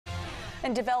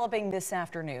And developing this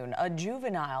afternoon, a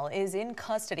juvenile is in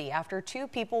custody after two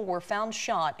people were found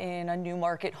shot in a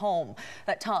Newmarket home.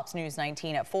 That tops News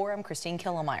 19 at 4. I'm Christine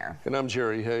Killemeyer. And I'm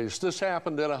Jerry Hayes. This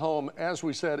happened at a home, as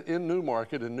we said, in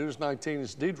Newmarket. And News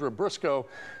 19's Deidre Briscoe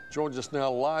joins us now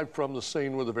live from the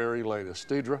scene with the very latest.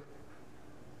 Deidre.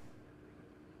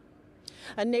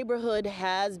 A neighborhood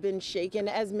has been shaken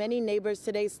as many neighbors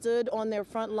today stood on their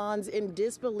front lawns in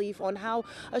disbelief on how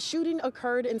a shooting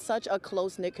occurred in such a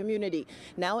close-knit community.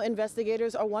 Now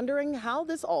investigators are wondering how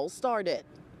this all started.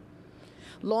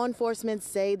 Law enforcement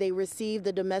say they received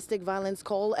the domestic violence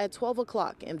call at 12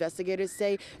 o'clock. Investigators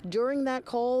say during that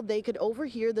call, they could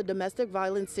overhear the domestic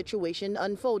violence situation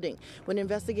unfolding. When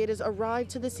investigators arrived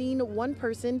to the scene, one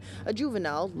person, a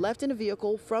juvenile, left in a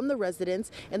vehicle from the residence,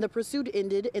 and the pursuit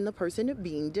ended in the person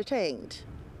being detained.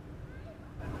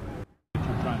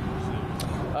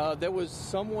 There was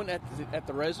someone at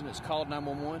the residence called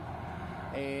 911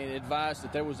 and advised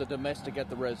that there was a domestic at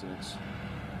the residence.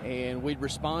 And we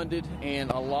responded, and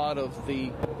a lot of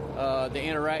the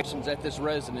interactions at this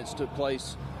residence took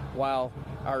place while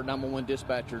our 911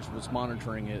 dispatchers was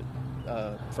monitoring it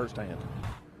firsthand.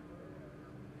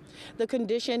 The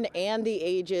condition and the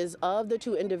ages of the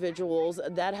two individuals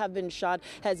that have been shot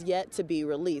has yet to be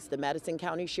released. The Madison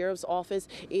County Sheriff's Office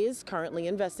is currently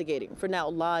investigating. For now,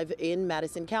 live in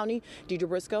Madison County, Deidre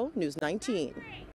Briscoe, News 19.